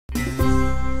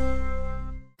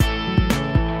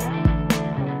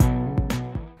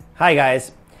Hi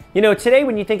guys. You know, today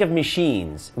when you think of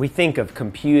machines, we think of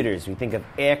computers, we think of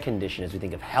air conditioners, we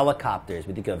think of helicopters,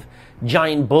 we think of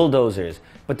giant bulldozers.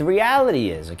 But the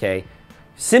reality is, okay,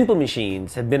 simple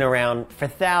machines have been around for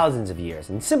thousands of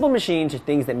years. And simple machines are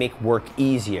things that make work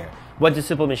easier. What's a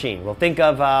simple machine? Well, think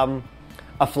of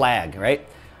a flag, right?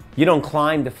 You don't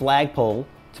climb the flagpole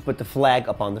to put the flag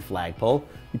up on the flagpole.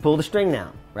 You pull the string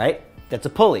down, right? That's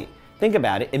a pulley. Think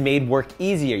about it. It made work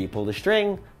easier. You pull the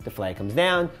string, the flag comes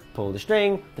down, pull the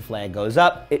string, the flag goes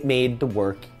up. It made the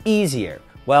work easier.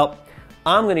 Well,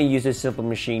 I'm going to use a simple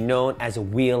machine known as a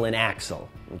wheel and axle,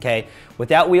 okay?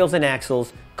 Without wheels and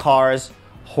axles, cars,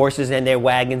 horses, and their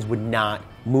wagons would not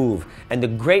move. And the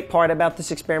great part about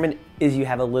this experiment is you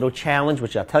have a little challenge,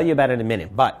 which I'll tell you about in a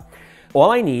minute. But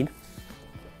all I need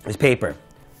is paper.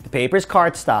 The paper is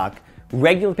cardstock.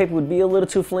 Regular paper would be a little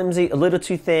too flimsy, a little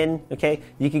too thin, okay?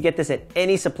 You could get this at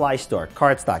any supply store,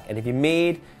 cardstock. And if you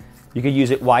could use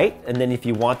it white, and then if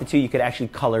you wanted to, you could actually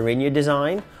color in your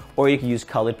design, or you could use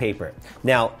colored paper.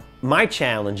 Now, my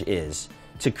challenge is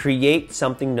to create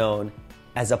something known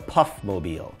as a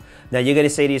puffmobile. Now, you're gonna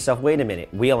say to yourself, wait a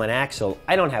minute, wheel and axle,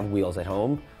 I don't have wheels at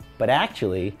home, but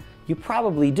actually, you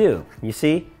probably do. You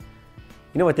see?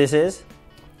 You know what this is?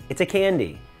 It's a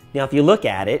candy. Now, if you look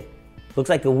at it, looks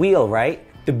like a wheel, right?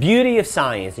 The beauty of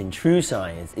science and true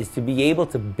science is to be able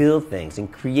to build things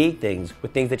and create things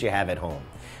with things that you have at home.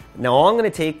 Now all I'm gonna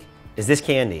take is this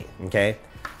candy, okay?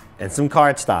 And some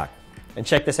cardstock. And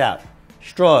check this out,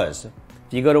 straws. If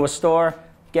you go to a store,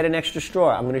 get an extra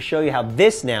straw. I'm gonna show you how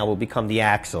this now will become the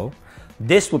axle.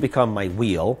 This will become my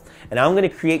wheel. And I'm gonna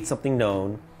create something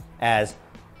known as,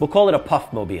 we'll call it a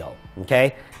puffmobile,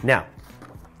 okay? Now,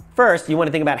 first you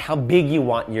wanna think about how big you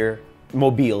want your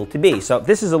mobile to be. So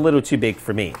this is a little too big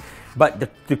for me. But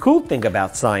the cool thing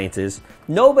about science is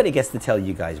nobody gets to tell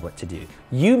you guys what to do.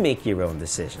 You make your own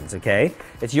decisions, okay?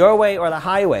 It's your way or the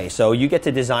highway. So you get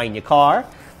to design your car,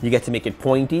 you get to make it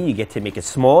pointy, you get to make it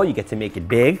small, you get to make it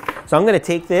big. So I'm gonna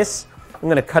take this, I'm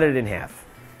gonna cut it in half.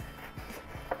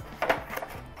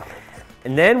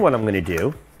 And then what I'm gonna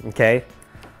do, okay,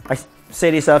 I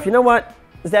say to yourself, you know what?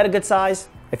 Is that a good size?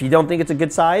 If you don't think it's a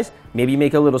good size, maybe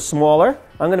make it a little smaller.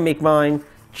 I'm gonna make mine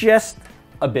just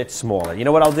a bit smaller. You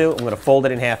know what I'll do? I'm gonna fold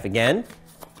it in half again.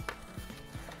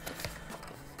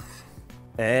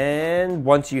 And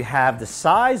once you have the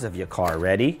size of your car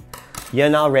ready, you're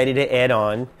now ready to add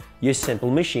on your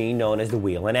simple machine known as the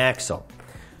wheel and axle.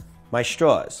 My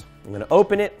straws. I'm gonna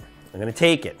open it, I'm gonna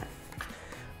take it.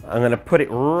 I'm gonna put it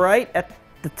right at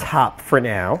the top for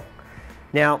now.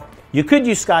 Now, you could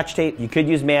use Scotch tape, you could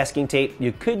use masking tape,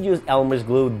 you could use Elmer's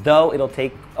glue, though it'll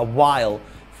take a while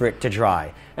for it to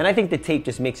dry. And I think the tape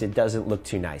just makes it doesn't look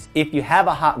too nice. If you have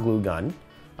a hot glue gun,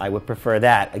 I would prefer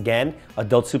that. Again,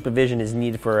 adult supervision is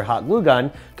needed for a hot glue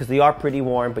gun because they are pretty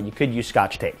warm, but you could use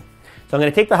Scotch tape. So I'm gonna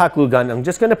take the hot glue gun, I'm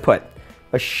just gonna put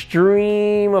a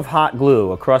stream of hot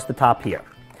glue across the top here.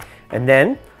 And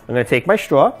then I'm gonna take my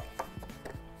straw.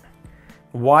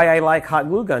 Why I like hot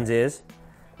glue guns is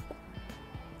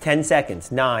 10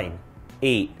 seconds, 9,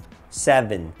 8,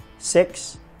 7,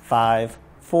 6, 5,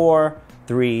 4,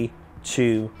 3,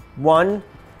 2, 1,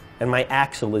 and my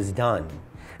axle is done.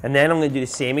 And then I'm gonna do the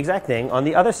same exact thing on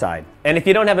the other side. And if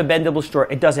you don't have a bendable straw,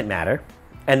 it doesn't matter.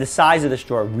 And the size of the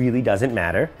straw really doesn't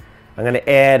matter. I'm gonna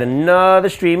add another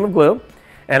stream of glue,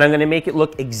 and I'm gonna make it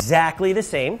look exactly the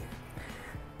same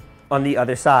on the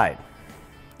other side.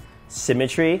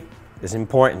 Symmetry is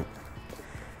important.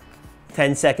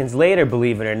 10 seconds later,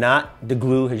 believe it or not, the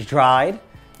glue has dried,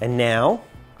 and now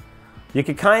you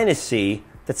can kind of see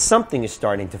that something is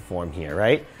starting to form here,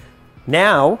 right?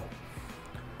 Now,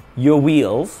 your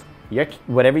wheels,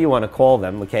 whatever you want to call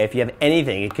them, okay, if you have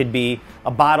anything, it could be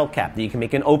a bottle cap that you can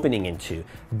make an opening into.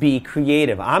 Be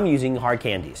creative. I'm using hard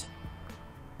candies.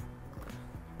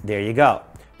 There you go.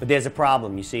 But there's a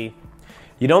problem, you see.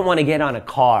 You don't want to get on a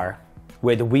car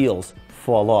where the wheels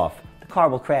fall off. Car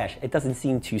will crash. It doesn't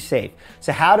seem too safe.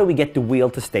 So how do we get the wheel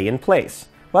to stay in place?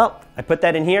 Well, I put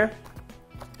that in here.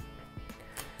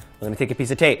 I'm going to take a piece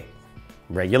of tape,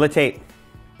 regular tape,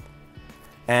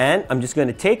 and I'm just going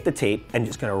to take the tape and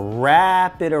just going to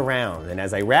wrap it around. And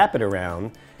as I wrap it around,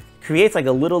 it creates like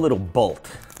a little bolt.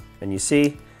 And you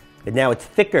see, and now it's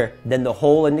thicker than the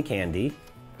hole in the candy,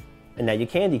 and now your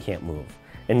candy can't move.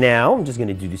 And now I'm just going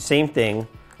to do the same thing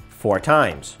 4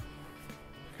 times.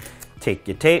 Take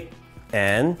your tape,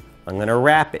 and I'm gonna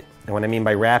wrap it. And what I mean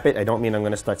by wrap it, I don't mean I'm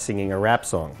gonna start singing a rap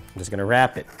song. I'm just gonna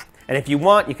wrap it. And if you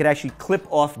want, you could actually clip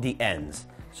off the ends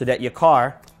so that your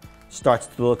car starts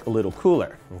to look a little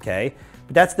cooler, okay?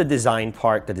 But that's the design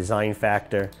part, the design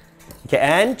factor. Okay,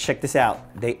 and check this out.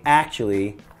 They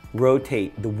actually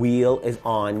rotate. The wheel is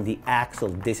on the axle.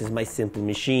 This is my simple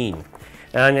machine.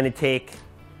 And I'm going to take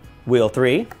wheel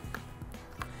 3.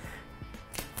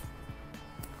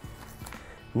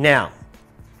 Now,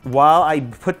 while I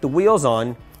put the wheels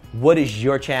on, what is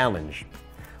your challenge?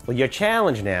 Well, your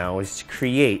challenge now is to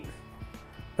create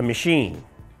a machine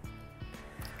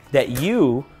that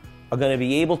you are going to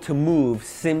be able to move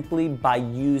simply by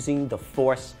using the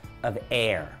force of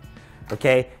air.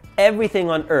 Okay? Everything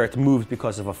on Earth moves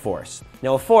because of a force.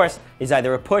 Now, a force is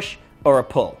either a push or a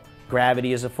pull.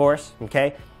 Gravity is a force,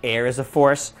 okay? Air is a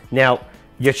force. Now,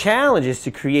 your challenge is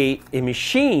to create a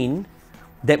machine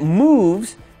that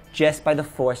moves just by the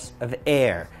force of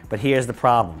air. But here's the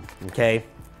problem, okay?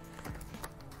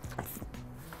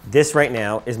 This right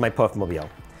now is my Puffmobile.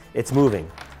 It's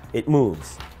moving. It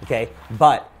moves, okay?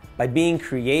 But by being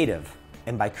creative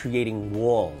and by creating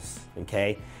walls,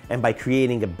 okay? And by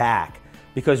creating a back,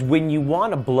 because when you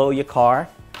want to blow your car,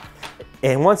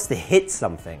 it wants to hit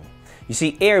something. You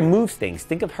see, air moves things.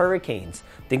 Think of hurricanes.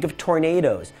 Think of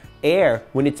tornadoes. Air,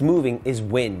 when it's moving, is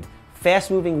wind.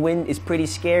 Fast-moving wind is pretty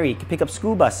scary. It can pick up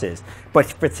school buses. But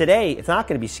for today, it's not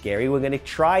going to be scary. We're going to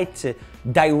try to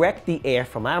direct the air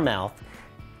from our mouth,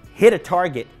 hit a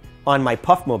target on my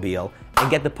Puffmobile,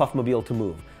 and get the Puffmobile to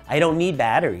move. I don't need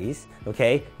batteries,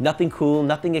 okay? Nothing cool,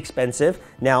 nothing expensive.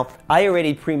 Now, I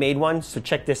already pre-made one, so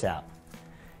check this out.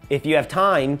 If you have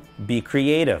time, be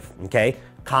creative, okay?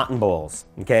 Cotton balls,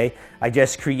 okay? I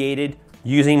just created,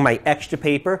 using my extra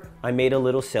paper, I made a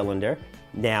little cylinder.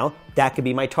 Now, that could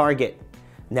be my target.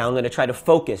 Now I'm gonna try to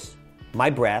focus my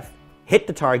breath, hit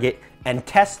the target, and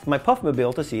test my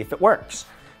Puffmobile to see if it works.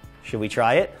 Should we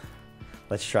try it?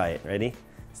 Let's try it, ready?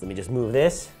 So let me just move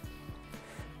this.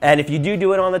 And if you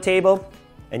do it on the table,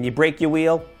 and you break your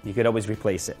wheel, you could always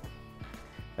replace it.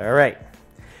 All right.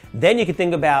 Then you can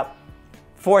think about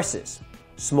forces.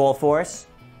 Small force,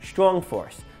 strong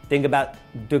force. Think about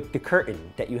the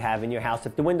curtain that you have in your house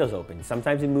if the window's open.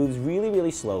 Sometimes it moves really,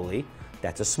 really slowly.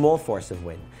 That's a small force of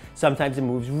wind. Sometimes it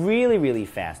moves really, really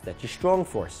fast. That's your strong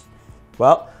force.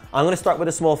 Well, I'm going to start with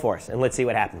a small force, and let's see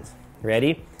what happens.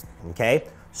 Ready? Okay.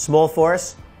 Small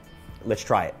force. Let's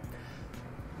try it.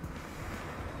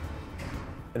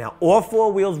 Now, all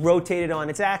 4 wheels rotated on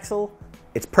its axle.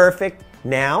 It's perfect.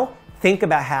 Now, think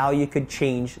about how you could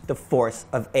change the force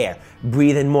of air.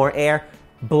 Breathe in more air.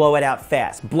 Blow it out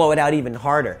fast. Blow it out even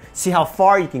harder. See how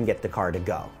far you can get the car to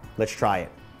go. Let's try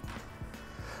it.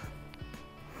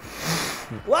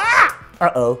 Ah!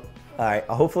 Uh-oh. All right,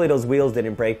 hopefully those wheels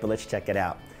didn't break, but let's check it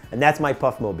out. And that's my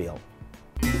Puffmobile.